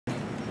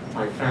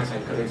my friends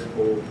and colleagues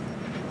who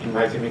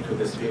invited me to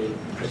this very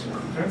interesting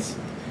conference.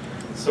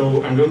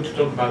 So I'm going to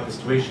talk about the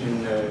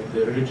situation,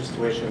 the religious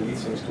situation, the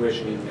Islamic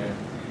situation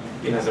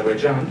in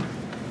Azerbaijan.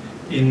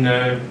 In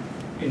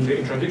the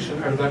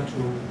introduction, I would like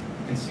to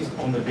insist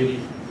on the very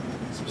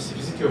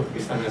specificity of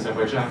Islam in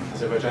Azerbaijan.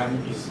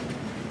 Azerbaijan is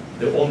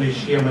the only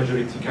Shia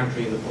majority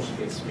country in the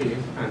post-Soviet sphere,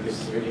 and this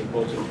is very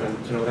important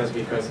to know that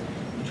because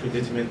it will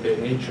determine the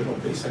nature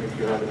of the Islamic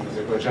revival in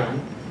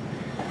Azerbaijan.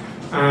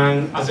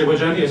 And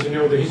Azerbaijan, as you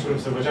know, the history of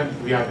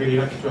Azerbaijan, we are very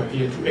lucky to have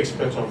here two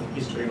experts of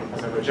history of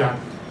Azerbaijan,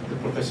 the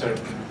Professor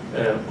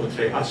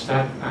Otre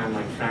Astad and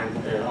my friend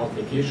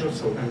Alfred Kirchhoff.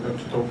 So I'm going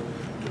to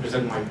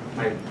present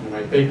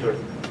my paper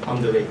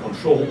under their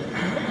control.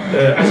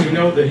 As you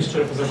know, the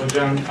history of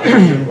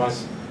Azerbaijan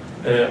was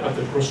at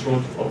the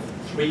crossroads of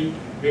three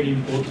very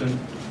important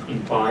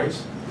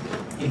empires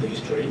in the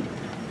history.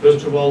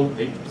 First of all,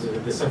 the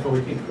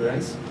Safavid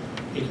influence.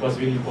 It was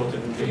very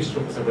important in the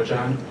history of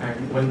Azerbaijan,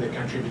 and when the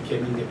country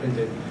became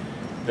independent,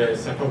 the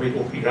Safavid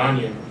or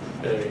Iranian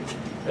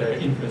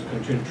influence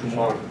continued to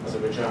mark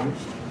Azerbaijan.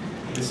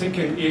 The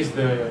second is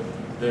the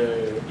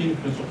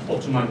influence of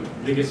Ottoman,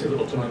 legacy of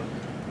the Ottoman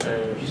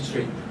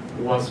history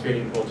was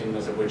very important in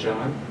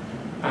Azerbaijan.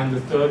 And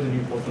the third and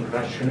important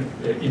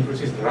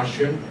influence is the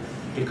Russian,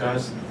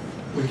 because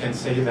we can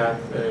say that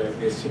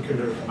the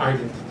secular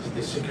identity,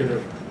 the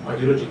secular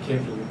ideology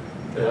came to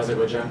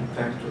Azerbaijan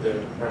thanks to the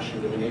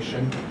Russian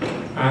domination.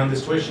 And the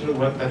situation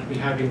that we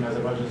have in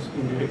Azerbaijan is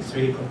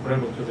very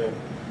comparable to the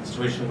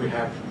situation we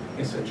have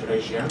in Central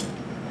Asia.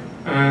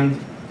 And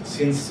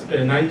since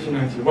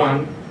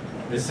 1991,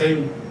 the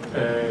same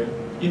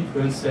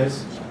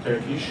influences,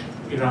 Turkish,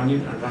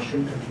 Iranian, and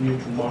Russian, continue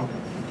to mark,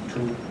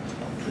 to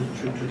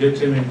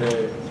determine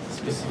the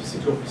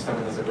specificity of Islam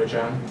in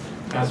Azerbaijan,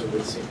 as we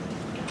will see.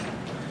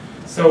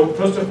 So,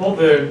 first of all,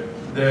 the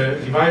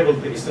revival,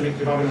 the Islamic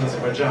revival in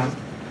Azerbaijan,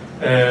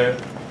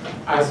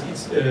 as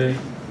it's,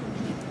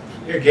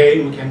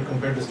 again, we can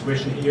compare the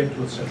situation here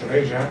to Central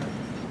Asia.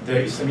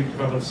 The Islamic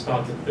revival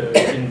started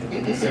in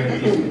the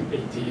 70s and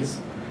 80s.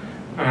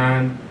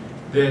 And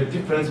the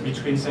difference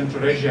between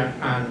Central Asia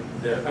and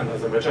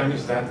Azerbaijan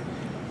is that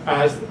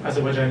as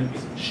Azerbaijan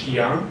is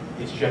Shia,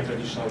 it's Shia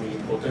traditionally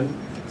important,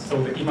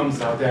 so the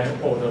Imamzadeh,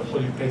 or the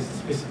holy place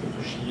specific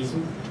to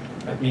Shiism,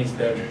 that means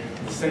the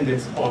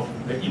descendants of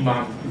the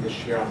Imam in the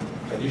Shia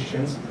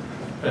traditions,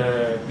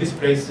 these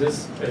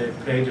places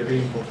played a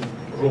very important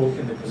role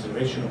in the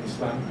preservation of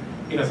Islam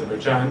in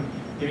Azerbaijan.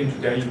 Even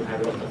today you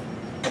have a lot of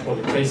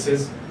holy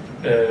places,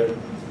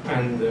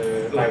 and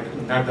like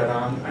in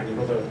Nardaran and in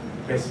other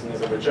places in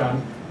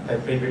Azerbaijan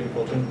that play very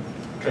important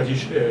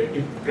contribution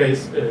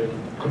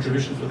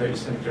to the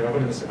Islamic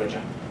revival in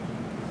Azerbaijan.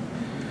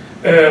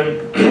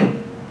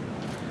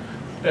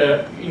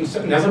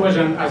 In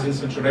Azerbaijan, as in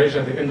Central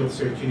Asia, the end of the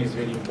Soviet Union is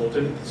very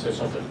important. It's a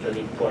sort of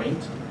turning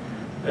point.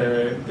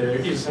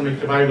 The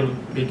Islamic revival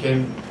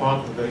became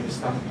part of the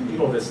Islam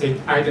or the state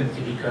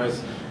identity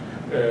because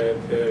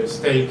the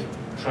state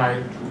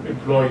tried to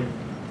employ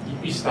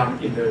Islam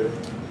in the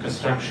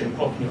construction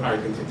of new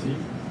identity,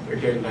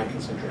 again like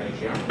in Central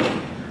Asia.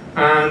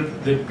 And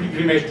the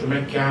pilgrimage to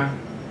Mecca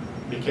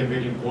became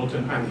very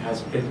important and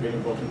has played a very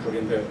important role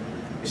in the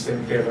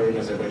Islamic revival in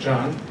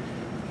Azerbaijan.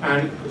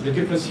 And the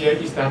difference here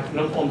is that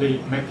not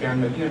only Mecca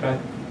and Medina, but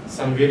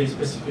some very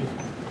specific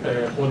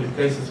holy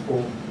places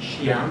for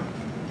Shia,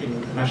 in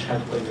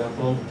Mashhad, for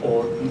example,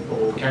 or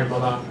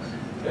Karbala,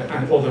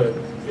 and other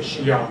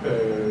Shia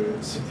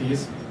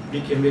cities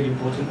became very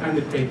important, and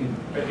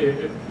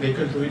they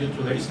contributed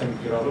to the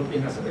Islamic revival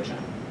in Azerbaijan.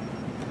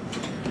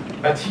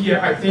 But here,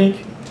 I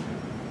think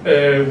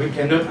we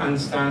cannot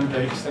understand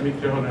the Islamic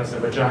revival in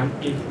Azerbaijan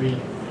if we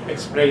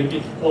explain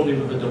it only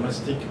with the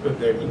domestic, with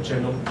the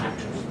internal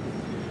factors.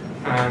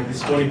 And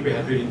this morning we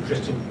had a very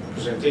interesting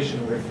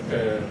presentation with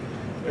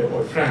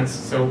our friends.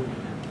 So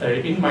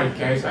in my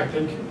case, I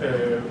think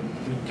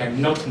we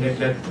cannot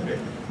neglect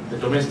the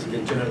domestic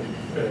internal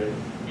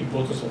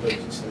importance of the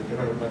Islamic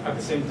revival, but at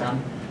the same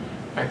time,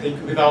 I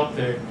think without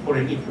the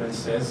foreign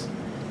influences,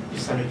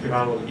 Islamic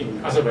revival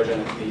in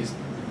Azerbaijan at least,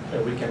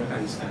 we cannot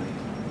understand it.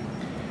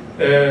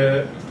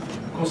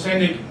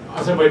 Concerning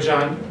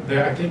Azerbaijan,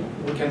 I think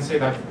we can say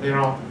that there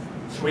are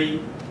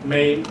three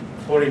main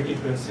foreign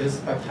influences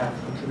that have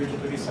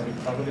contributed to the Islamic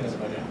revival in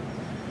Azerbaijan.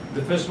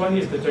 The first one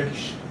is the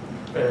Turkish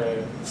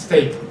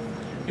state.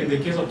 In the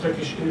case of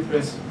Turkish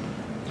influence,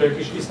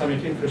 Turkish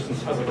Islamic influence in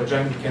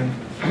Azerbaijan, we can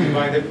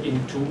divide them in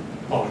two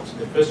parts.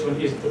 The first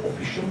one is the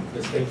official,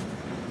 the state,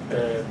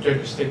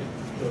 Turkish state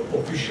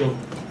official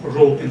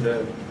role in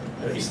the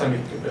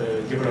Islamic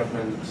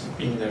development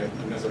in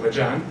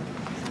Azerbaijan.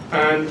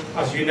 And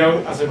as you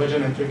know,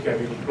 Azerbaijan and Turkey are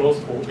very close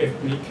for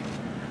ethnic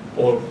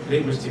or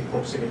linguistic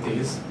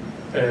proximities.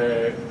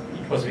 It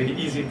was very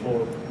easy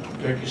for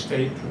Turkish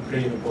state to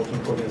play an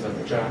important role in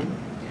Azerbaijan.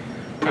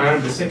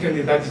 And the second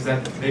is that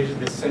there is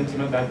the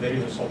sentiment that there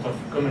is a sort of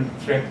common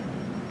threat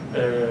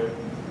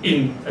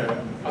in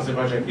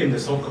Azerbaijan, in the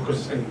South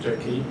Caucasus and in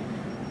Turkey,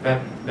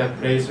 that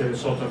plays a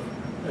sort of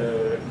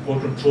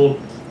important role,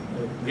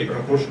 the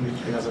proportion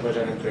between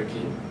Azerbaijan and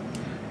Turkey.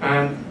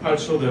 And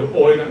also the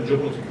oil and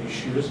geopolitical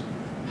issues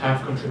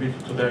have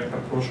contributed to the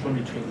rapprochement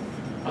between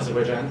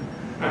Azerbaijan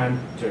and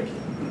Turkey.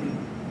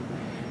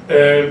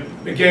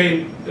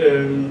 Again,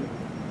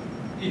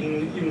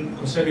 in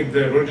concerning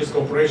the religious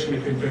cooperation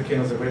between Turkey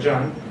and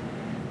Azerbaijan,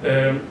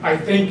 I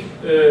think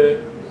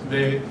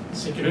the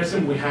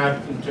secularism we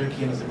have in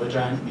Turkey and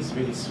Azerbaijan is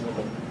very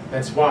small.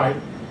 That's why,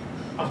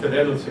 after the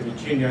end of the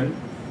Soviet Union,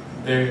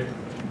 the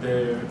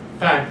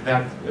fact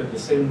that the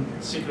same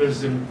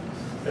secularism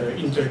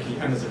in Turkey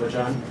and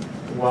Azerbaijan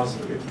was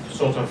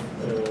sort of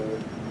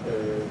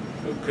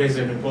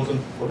crazy and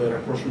important for the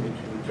rapprochement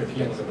between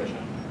Turkey and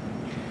Azerbaijan.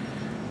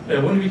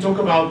 When we talk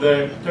about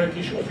the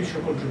Turkish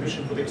official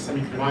contribution to the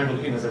Islamic revival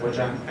in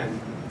Azerbaijan and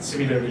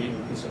similarly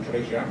in Central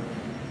Asia,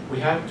 we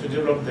have to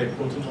develop the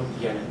importance of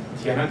Diyanet.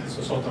 Diyanet is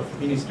a sort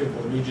of ministry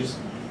for religious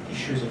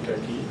issues in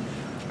Turkey,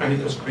 and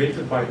it was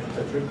created by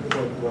Atatürk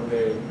when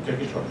the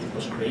Turkish Republic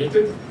was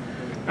created.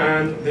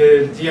 And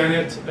the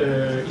Diyanet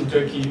in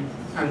Turkey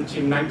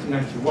until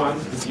 1991,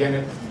 the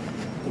Diyanet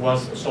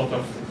was a sort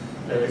of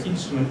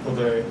instrument for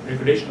the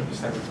regulation of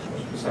Islam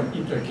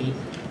in Turkey.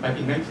 But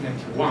in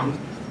 1991,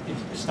 it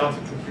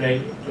started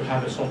to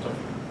have a sort of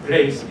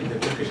place in the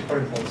Turkish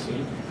foreign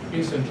policy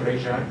in Central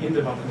Asia, in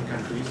the Balkan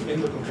countries,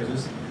 in the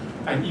Caucasus,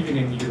 and even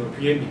in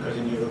European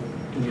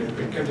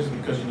countries,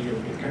 because in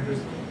European countries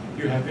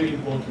you have very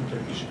important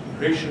Turkish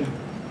immigration,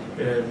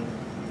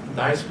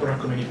 diaspora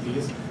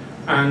communities,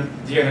 and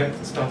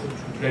Diyanet started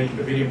to play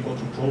a very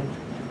important role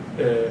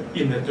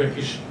in the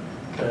Turkish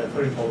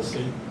foreign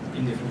policy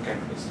in different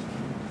countries.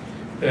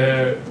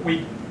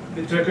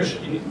 The Turkish,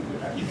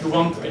 if you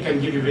want, I can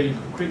give you very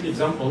quick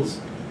examples.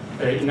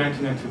 In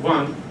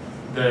 1991,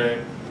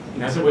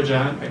 in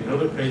Azerbaijan and in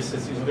other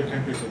places, in other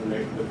countries in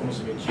the former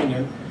Soviet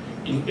Union,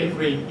 in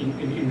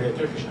the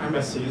Turkish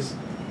embassies,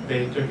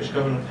 the Turkish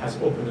government has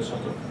opened a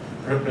sort of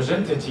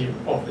representative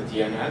of the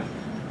Diyanet,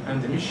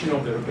 and the mission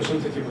of the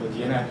representative of the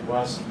Diyanet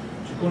was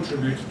to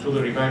contribute to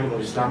the revival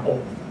of Islam, or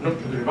not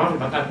to the revival,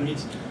 but at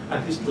least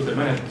to the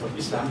management of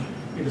Islam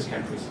in these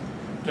countries.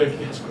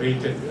 Turkey has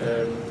created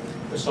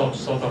a sort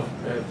of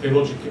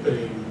theological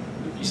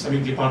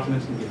Islamic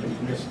department in different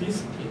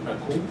universities, in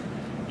Baku,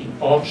 in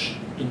Osh,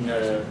 in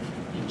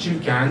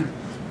Chimkan.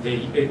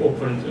 They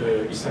opened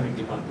Islamic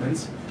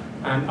departments,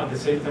 and at the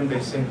same time, the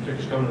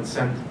Turkish government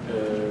sent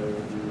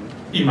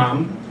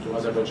imam to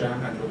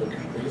Azerbaijan and other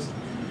countries.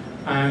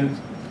 And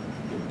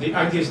the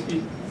idea is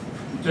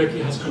Turkey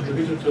has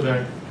contributed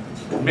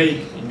to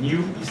make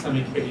new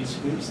Islamic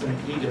elites, new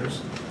Islamic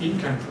leaders in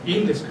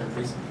these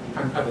countries,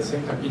 and at the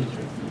same time in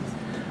Turkey.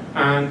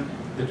 And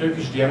the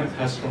Turkish Diyanet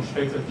has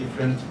translated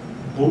different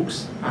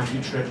books and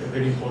literature,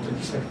 very important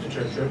Islamic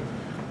literature,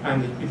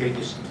 and they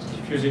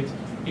diffuse it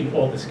in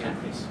all these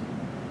countries.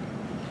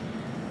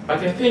 But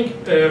I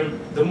think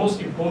the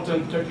most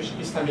important Turkish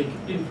Islamic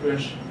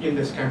influence in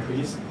these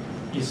countries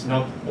is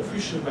not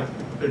official, but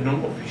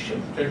non-official.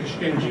 Turkish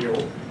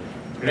NGO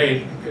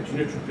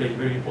continue to play a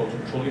very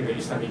important role in the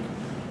Islamic,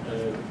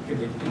 in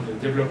the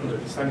development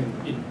of Islam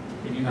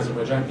in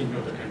Azerbaijan, in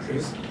other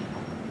countries.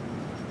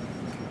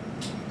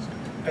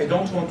 I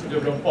don't want to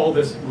develop all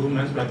these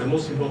movements, but the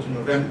most important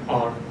of them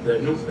are the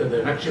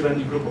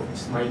Naqshbandi group of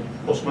Ismail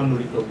Osman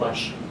Nuri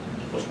Topbash.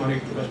 Osman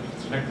Nuri Topbash,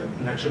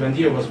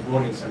 Naqshbandiya was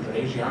born in Central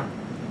Asia,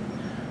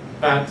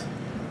 but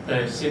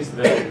since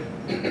the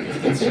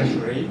 15th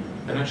century,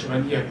 the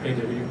Naqshbandiya played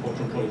a very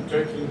important role in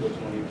Turkey, the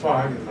Ottoman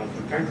Empire, in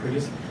Balkan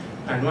countries,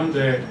 and when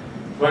the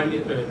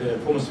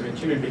former Soviet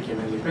Union became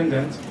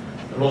independent,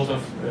 a lot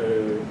of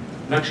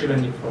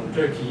Naqshbandi from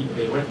Turkey,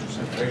 they went to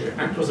Central Asia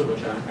and to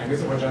Azerbaijan, and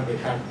Azerbaijan they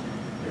had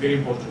a very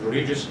important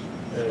religious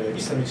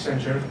Islamic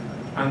center,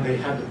 and they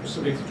had the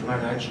possibility to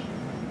manage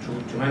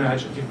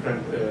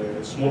different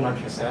small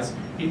madrasas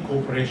in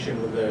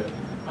cooperation with the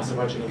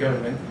Azerbaijani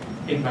government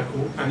in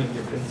Baku and in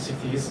different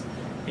cities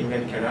in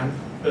Menkaran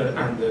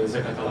and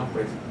Zaqatala,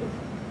 for example.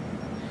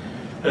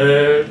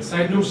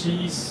 Said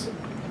Nursi is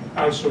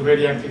also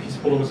very active. His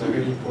followers are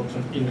very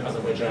important in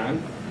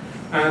Azerbaijan.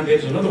 And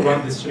there's another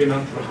one, the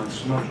Süleyman Turhan.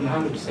 Süleyman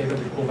Turhan, we say that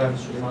we call them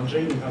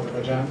Süleymanci in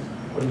Azerbaijan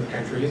or in the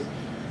countries.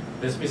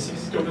 The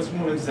specificity of this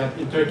movement is that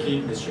in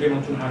Turkey, the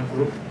Süleyman Turhan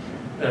group,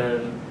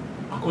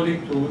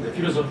 according to the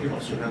philosophy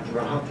of Süleyman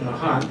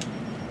Turhan,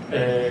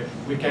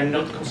 we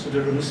cannot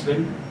consider a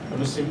Muslim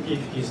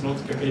if he is not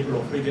capable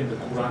of reading the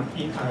Quran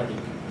in Arabic,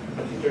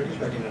 not in Turkish,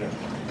 but in Arabic.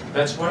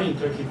 That's why in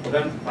Turkey, for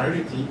them,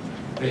 priority,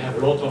 they have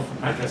a lot of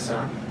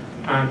madrasa,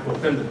 and for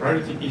them the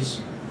priority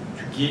is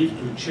to give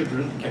to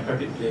children the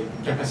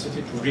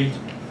capacity to read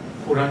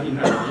Quran in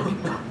Arabic.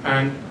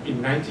 And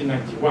in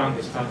 1991,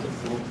 they started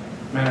to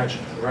manage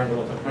to run a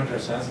lot of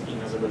madrasas in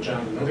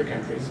Azerbaijan and other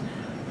countries.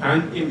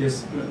 And in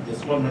this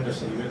small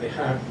madrasa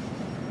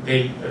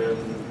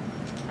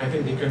I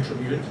think they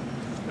contribute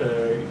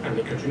and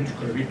they continue to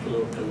contribute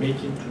to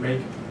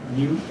make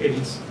new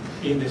elites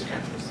in these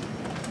countries.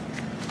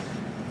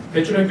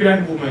 The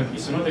Gülen movement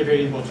is another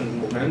very important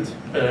movement.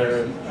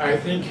 I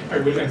think I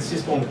will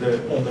insist I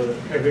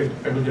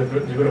will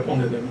develop on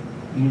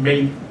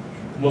the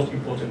most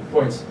important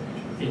points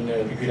in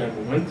the Gülen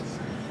movement.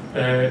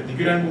 The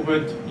Gülen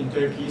movement in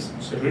Turkey is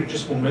a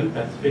religious movement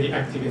that's very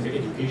active in the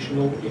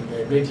educational, in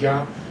the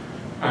media,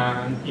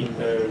 and in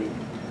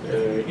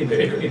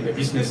the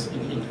business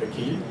in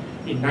Turkey.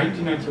 In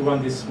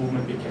 1991, this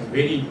movement became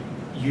very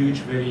huge,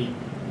 very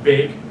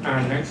big,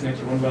 and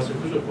 1991 was a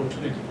good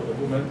opportunity for the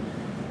movement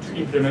to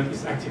implement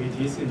its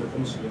activities in the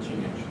former Soviet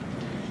Union.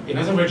 In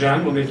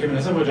Azerbaijan, when they came in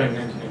Azerbaijan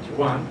in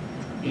 1991,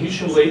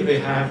 initially they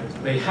had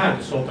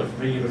a sort of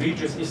very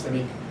religious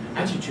Islamic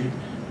attitude,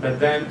 but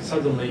then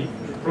suddenly,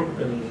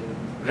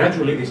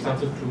 gradually, they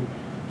started to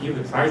give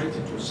the priority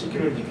to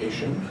secular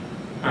education,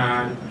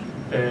 and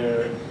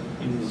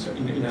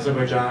in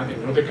Azerbaijan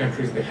and in other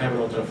countries, they have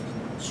a lot of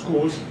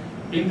schools.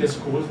 In the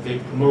schools, they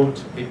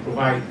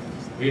provide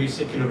very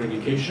secular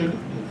education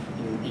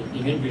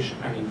in English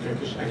and in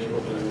Turkish and in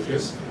local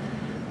languages.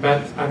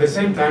 But at the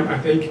same time, I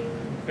think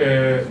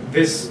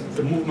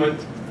the movement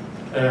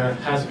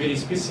has very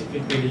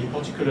specific, very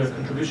particular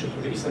contribution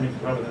to the Islamic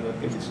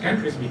development in these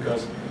countries,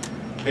 because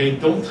they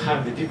don't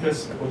have the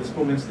difference for these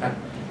movements that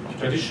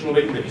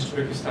traditionally in the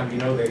history of Islam, we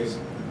know there is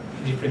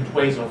different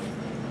ways of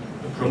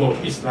promote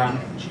Islam,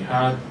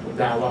 jihad, or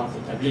dawah,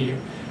 or tabligh.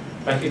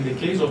 But in the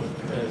case of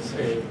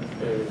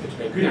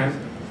Fethullah Gülen,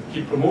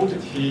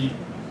 he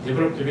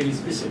developed a very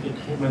specific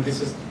movement.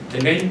 This is the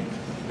name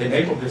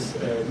of this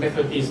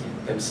method is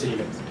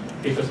tamsil,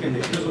 because in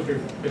the philosophy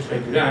of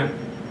Fethullah Gülen,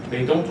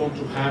 they don't want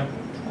to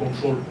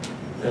control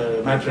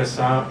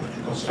madrasa,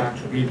 to construct,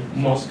 to build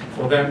mosque.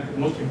 For them, the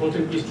most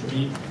important is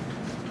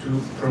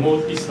to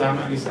promote Islam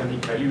and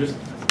Islamic values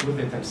with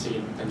the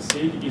tamsil.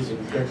 Tamsil is in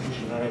Turkish,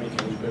 in Arabic,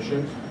 and in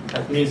Persian.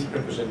 That means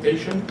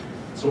representation.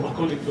 So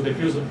according to the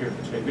philosophy of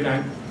Fethullah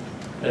Gülen,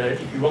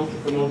 if you want to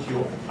promote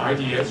your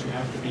ideas, you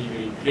have to be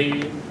very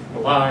clean,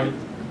 polite,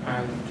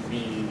 and to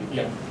be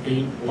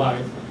clean,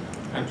 polite,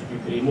 and to be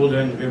very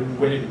modern, very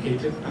well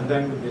educated. And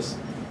then with this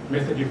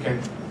method, you can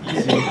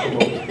easily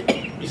promote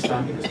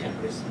Islam in these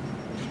countries.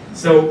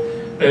 So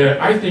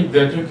I think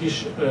the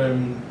Turkish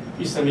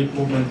Islamic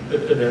movement,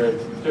 the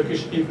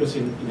Turkish influence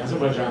in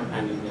Azerbaijan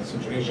and in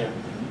Central Asia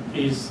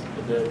is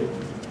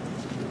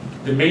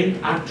the main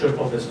actor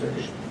of this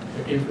Turkish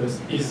influence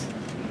is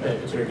the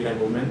Fethullah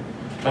movement.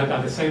 But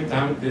at the same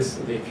time, the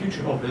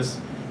future of this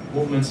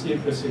movement's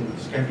influence in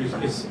these countries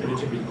is a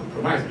little bit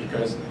compromised,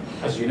 because,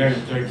 as you know,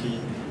 in Turkey,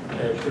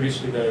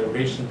 previously the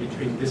relations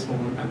between this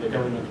movement and the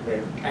government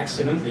were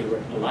excellent. They were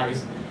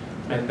allies.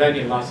 And then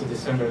in last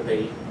December,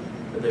 the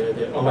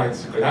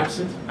alliance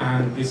collapsed,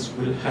 and this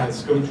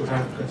is going to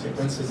have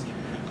consequences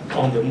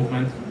on the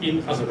movement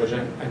in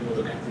Azerbaijan and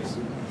other countries.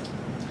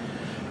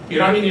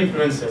 Iranian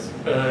influences.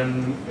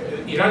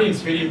 Iran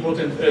is very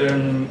important.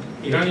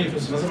 Iranian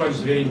influence in Azerbaijan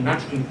is a very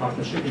natural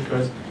partnership,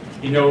 because,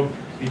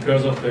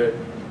 because of the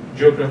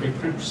geographic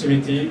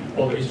proximity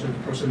or the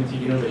historical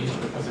proximity, the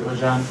history of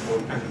Azerbaijan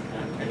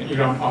and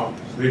Iran are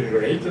very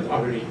related,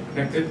 are very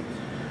connected.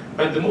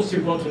 But the most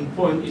important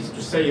point is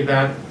to say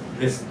that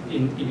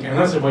in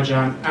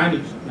Azerbaijan and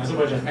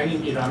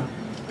in Iran,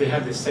 they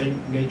have the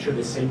same nature,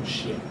 the same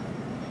Shia.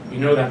 You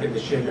know that in the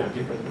Shia you have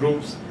different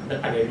groups, the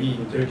Alevi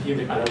in Turkey,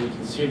 the Alawite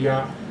in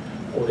Syria,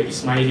 or the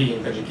Ismaili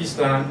in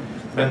Tajikistan.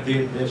 But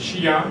the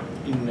Shia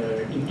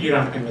in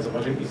Iran and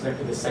Azerbaijan is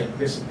exactly the same.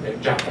 This is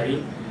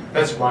Jafari.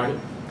 That's why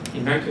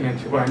in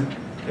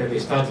 1991 they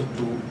started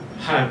to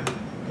have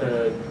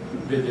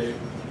the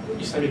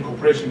Islamic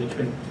cooperation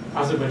between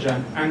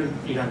Azerbaijan and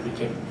Iran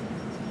became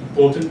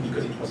important,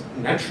 because it was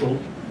natural,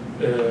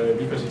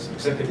 because it's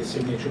exactly the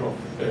same nature of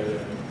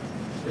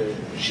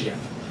Shia.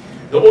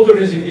 The other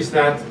reason is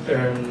that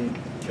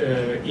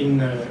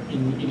in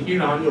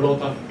Iran, a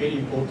lot of very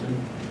important,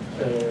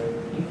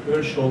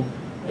 influential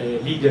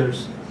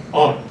leaders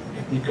are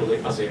ethnically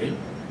Azeri.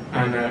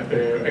 And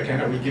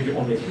I will give you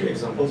only 3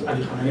 examples.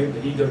 Ali Khamenei,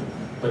 the leader,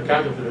 the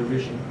guide of the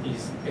revolution,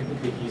 is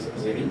ethnically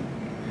Azeri.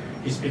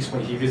 He speaks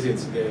when he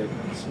visits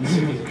some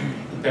cities,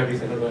 in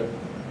Tabriz and other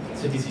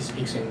cities, he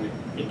speaks in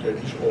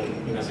Turkish or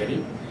in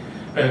Azeri.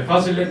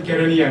 Fazil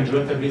al-Kerani and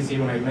Joel Tabrizi,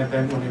 when I met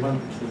them, when I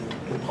went to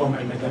Qom,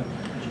 I met them,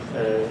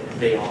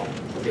 they are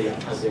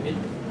Azeri,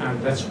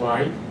 and that's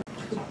why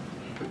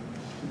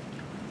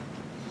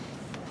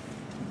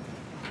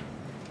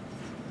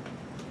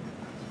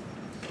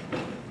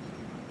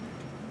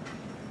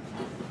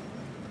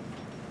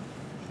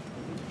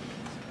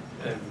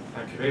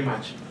thank you very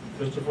much.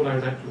 First of all, I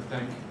would like to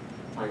thank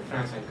my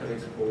friends and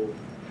colleagues for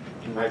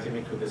inviting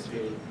me to this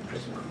very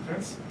interesting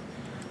conference.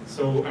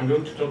 So I'm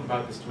going to talk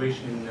about the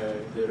situation,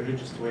 the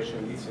religious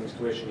situation, the Islamic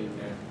situation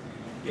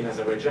in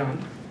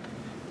Azerbaijan.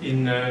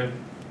 In the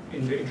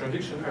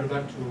introduction, I would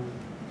like to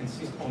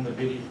insist on the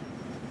very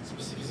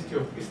specificity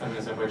of Islam in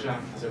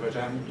Azerbaijan.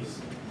 Azerbaijan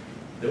is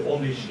the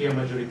only Shia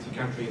majority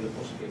country in the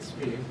post-Soviet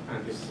sphere,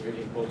 and this is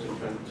very important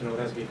to know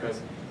that,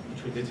 because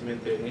it will determine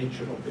the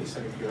nature of the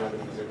Islamic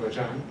development in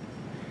Azerbaijan.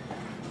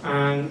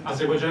 And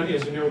Azerbaijan,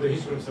 as you know, the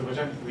history of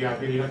Azerbaijan, we are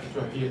very lucky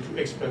to have here 2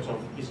 experts of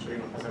history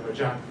of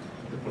Azerbaijan,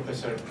 the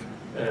Professor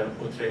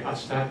Otre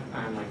Atstad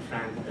and my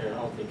friend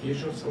Alfred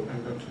Kirchhoff. So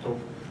I'm going to talk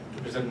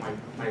to present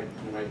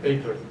my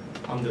paper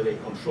under their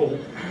control.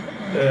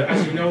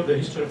 As you know, the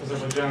history of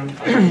Azerbaijan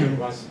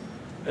was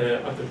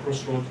at the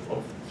crossroads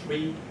of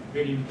three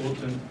very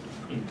important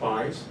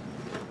empires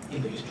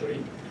in the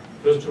history.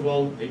 First of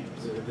all, the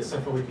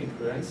Safavid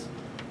influence.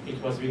 It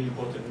was very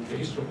important in the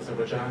history of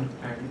Azerbaijan,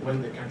 and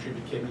when the country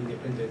became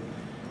independent,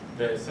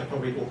 the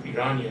Safavid or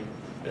Iranian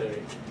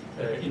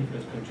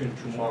influence continued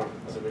to mark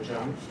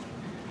Azerbaijan.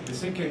 The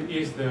second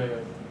is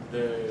the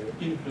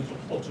influence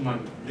of Ottoman,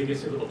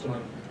 legacy of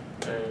Ottoman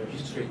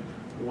history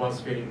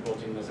was very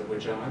important in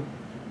Azerbaijan.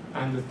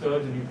 And the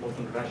third and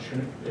important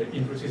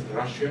influence is the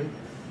Russian,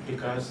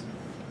 because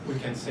we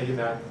can say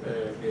that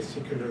the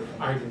secular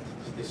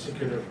identity, the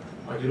secular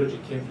ideology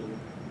came to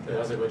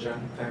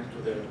Azerbaijan thanks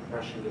to the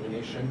Russian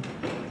domination.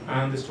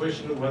 And the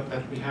situation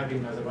that we have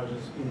in Azerbaijan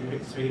is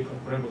very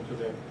comparable to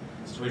the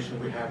situation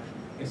we have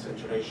in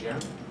Central Asia.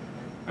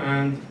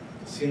 And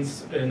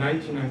since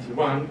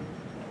 1991,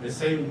 the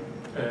same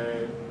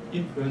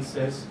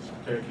influences,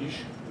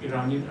 Turkish,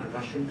 Iranian, and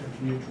Russian,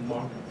 continue to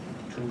mark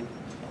to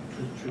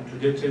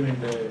determine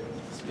the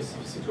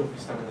specificity of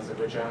Islam in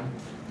Azerbaijan,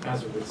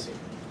 as we will see.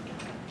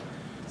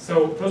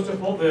 So first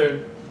of all,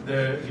 the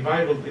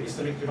revival, the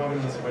Islamic revival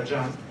in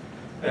Azerbaijan,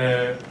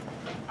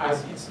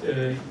 as it's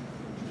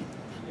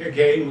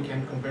again we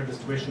can compare the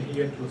situation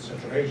here to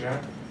Central Asia.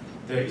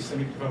 The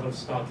Islamic revival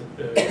started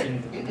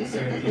in the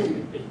 70s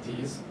and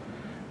 80s,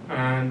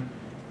 and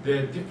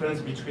the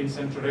difference between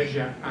Central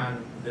Asia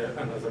and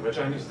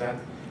Azerbaijan is that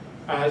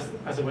as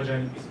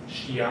Azerbaijan is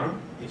Shia,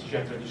 the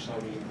Shia tradition are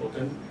very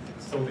important.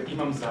 So the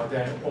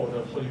Imamzadeh, or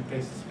the holy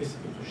place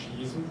specific to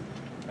Shiism,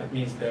 that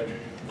means the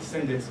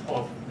descendants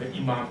of the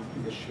Imam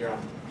in the Shia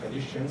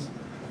traditions.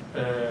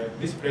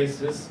 These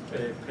places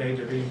played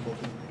a very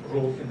important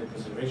role in the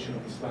preservation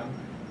of Islam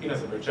in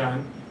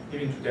Azerbaijan.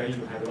 Even today,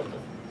 you have a lot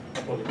of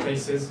holy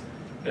places,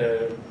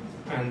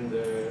 and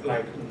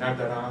like in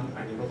Nardaran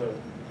and in other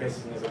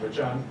places in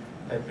Azerbaijan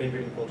that play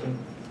very important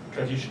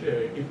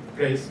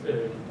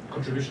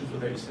contribution to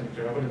the Islamic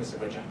revival in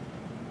Azerbaijan.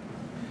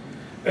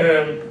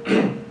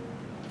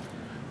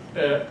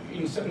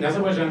 In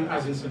Azerbaijan,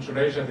 as in Central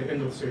Asia, the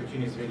end of the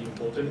 13th is very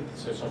important.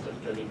 It's a sort of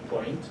turning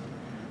point.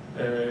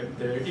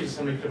 The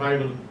Islamic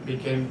revival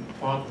became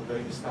part of the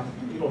Islam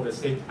or the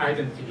state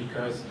identity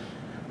because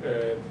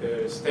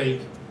the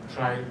state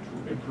tried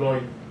to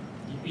employ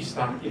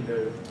Islam in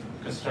the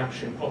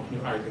construction of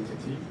new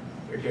identity,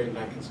 again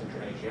like in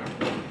Central Asia.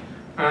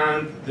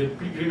 And the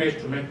pilgrimage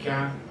to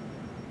Mecca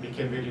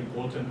became very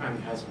important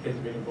and has played a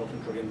very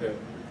important role in the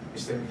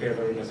Islamic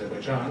revival in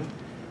Azerbaijan.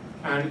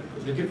 And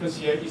the difference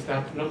here is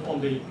that not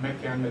only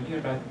Mecca and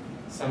Medina, but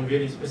some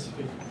very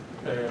specific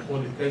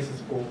holy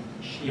places for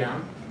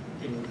Shia,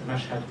 in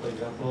Mashhad, for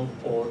example,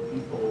 or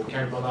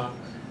Karbala,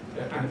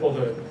 and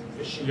other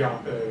Shia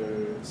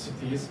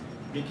cities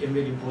became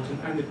very important,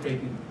 and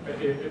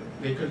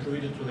they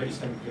contributed to the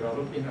Islamic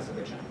revival in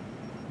Azerbaijan.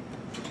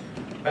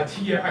 But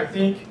here, I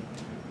think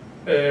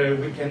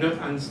we cannot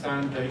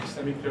understand the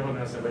Islamic revival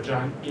in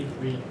Azerbaijan if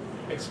we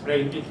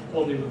explain it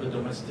only with the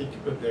domestic,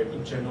 with the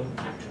internal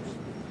factors.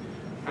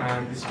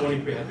 And this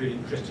morning we had a very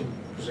interesting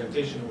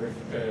presentation with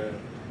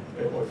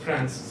our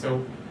friends.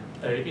 So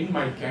in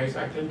my case,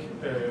 I think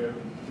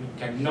we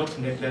cannot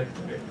neglect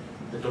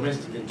the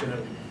domestic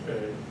internal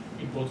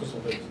importance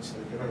of the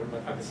Islamic revival,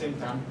 but at the same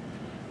time,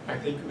 I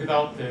think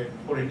without the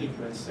foreign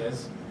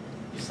influences,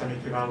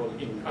 Islamic revival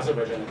in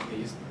Azerbaijan at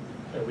least,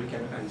 we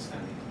can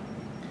understand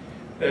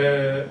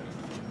it.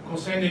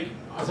 Concerning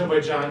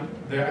Azerbaijan,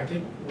 I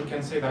think we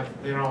can say that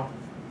there are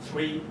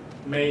three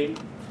main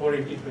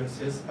foreign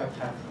influences that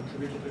have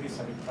contributed to the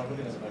Islamic revival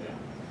in Azerbaijan.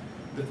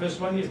 The first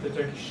one is the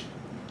Turkish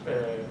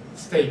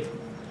state.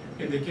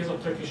 In the case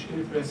of Turkish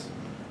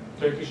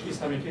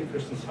Islamic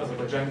influence in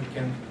Azerbaijan, we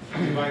can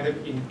divide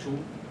them in two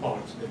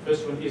parts. The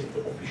first one is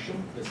the official,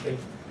 the state,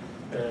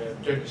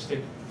 Turkish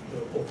state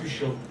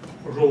official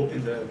role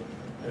in the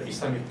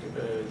Islamic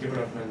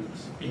development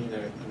in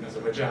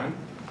Azerbaijan.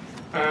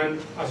 And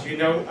as you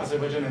know,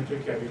 Azerbaijan and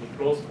Turkey are very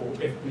close for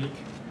ethnic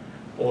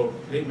or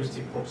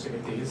linguistic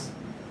proximities.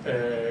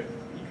 It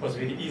was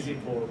very easy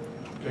for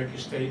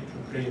Turkish state to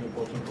play an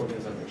important role in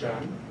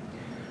Azerbaijan.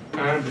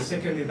 And the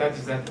second is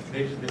that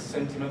there is this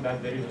sentiment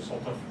that there is a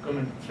sort of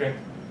common threat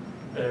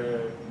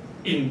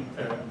in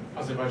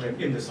Azerbaijan,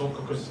 in the South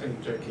Caucasus and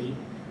in Turkey,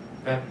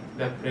 that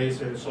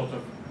plays a sort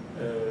of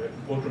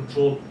important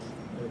role,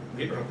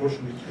 the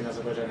proportion between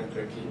Azerbaijan and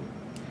Turkey.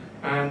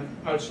 And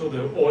also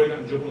the oil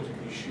and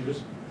geopolitical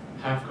issues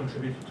have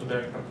contributed to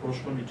the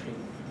rapprochement between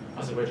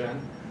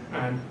Azerbaijan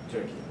and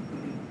Turkey.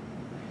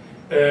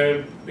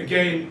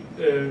 Again,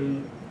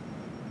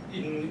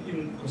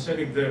 in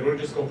concerning the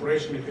religious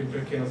cooperation between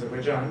Turkey and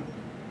Azerbaijan,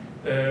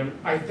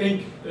 I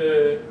think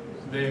the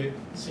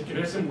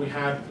secularism we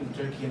have in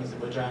Turkey and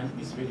Azerbaijan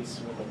is very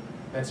similar.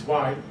 That's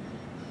why,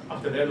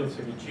 after the end of the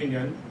Soviet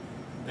Union,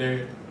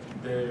 the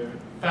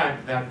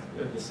fact that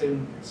the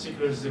same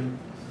secularism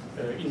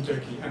in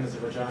Turkey and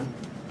Azerbaijan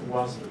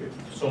was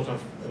sort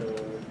of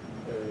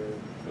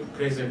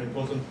plays an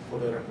important for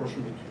the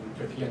rapprochement between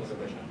Turkey and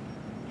Azerbaijan.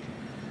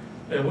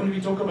 When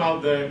we talk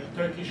about the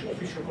Turkish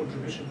official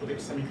contribution to the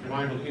Islamic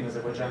revival in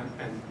Azerbaijan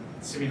and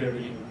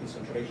similarly in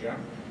Central Asia,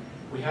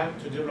 we have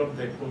to develop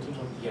the importance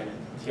of Diyanet.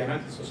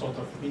 Diyanet is a sort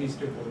of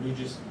ministry for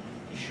religious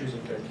issues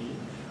in Turkey,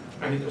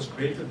 and it was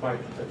created by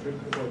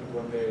Atatürk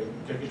when the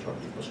Turkish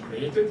Republic was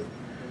created.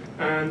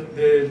 And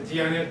the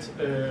Diyanet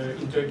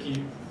in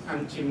Turkey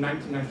until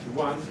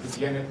 1991, the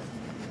Diyanet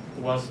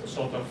was a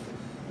sort of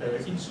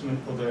instrument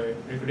for the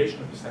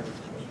regulation of Islam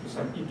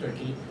in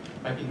Turkey.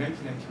 But in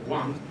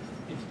 1991,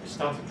 it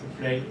started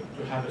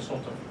to have a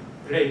sort of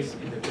place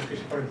in the Turkish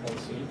foreign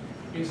policy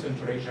in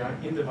Central Asia,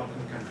 in the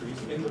Balkan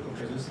countries, in the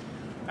Caucasus,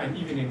 and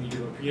even in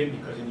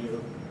European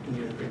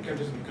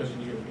countries, because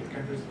in European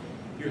countries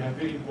you have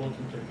very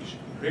important Turkish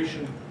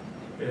immigration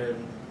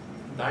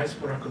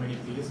diaspora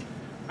communities,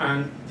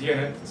 and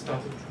Diyanet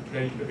started to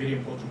play a very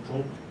important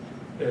role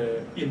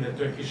in the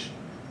Turkish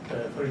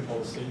foreign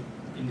policy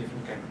in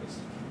different countries.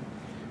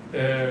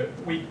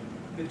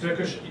 The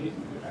Turkish,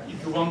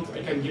 if you want,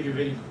 I can give you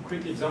very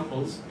quick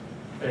examples.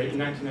 In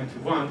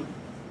 1991,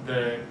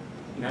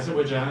 in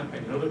Azerbaijan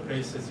and in other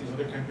places, in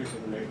other countries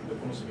in the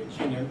former Soviet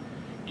Union,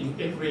 in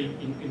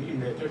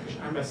the Turkish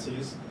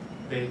embassies,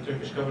 the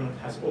Turkish government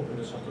has opened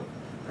a sort of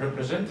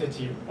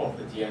representative of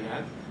the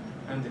Diyanet,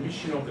 and the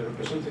mission of the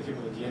representative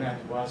of the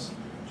Diyanet was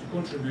to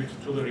contribute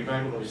to the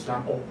revival of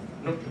Islam, or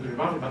not to the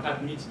revival, but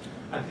at least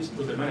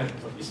to the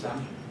management of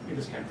Islam in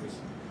these countries.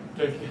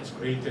 Turkey has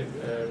created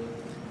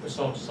a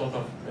sort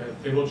of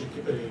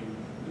theological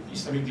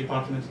Islamic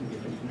department in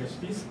different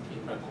universities,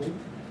 in Baku,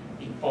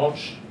 in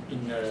Osh,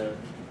 in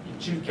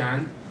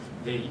Chimkan.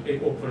 They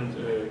opened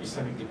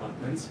Islamic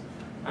departments,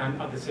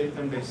 and at the same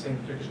time, the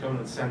Turkish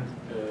government sent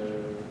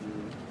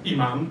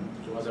imam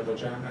to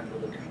Azerbaijan and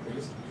other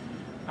countries.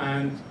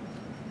 And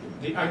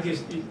the idea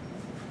is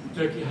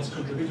Turkey has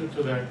contributed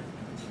to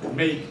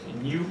make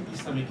new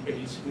Islamic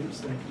elites, new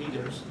Islamic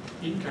leaders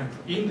in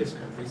these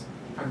countries,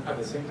 and at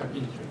the same time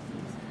in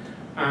Turkey.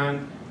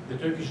 And the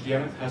Turkish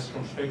Diyanet has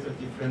translated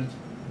different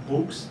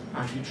books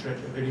and literature,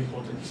 very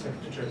important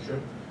Islamic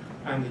literature,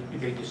 and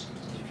they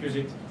diffuse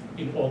it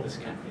in all these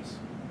countries.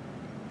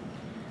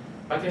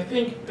 But I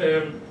think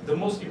the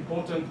most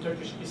important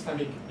Turkish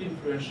Islamic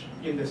influence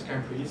in these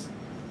countries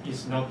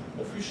is not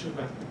official,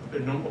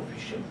 but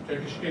non-official.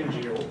 Turkish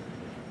NGO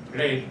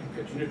played and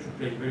continue to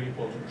play a very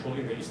important role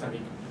in the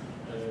Islamic,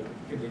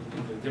 in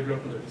the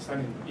development of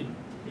Islam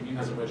in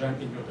Azerbaijan,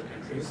 in other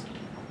countries.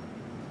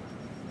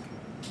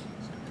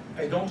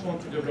 I don't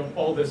want to develop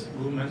all these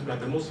movements, but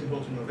the most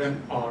important of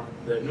them are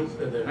the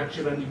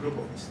Naqshbandi group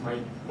of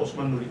Ismail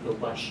Osman Nuri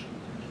Topbash.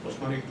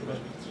 Osman Nuri Topbash,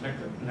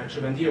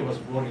 Naqshbandiya was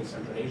born in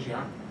Central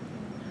Asia,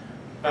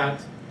 but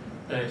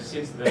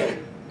since the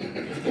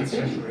 15th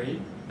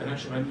century, the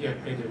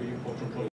Naqshbandiya played a very important role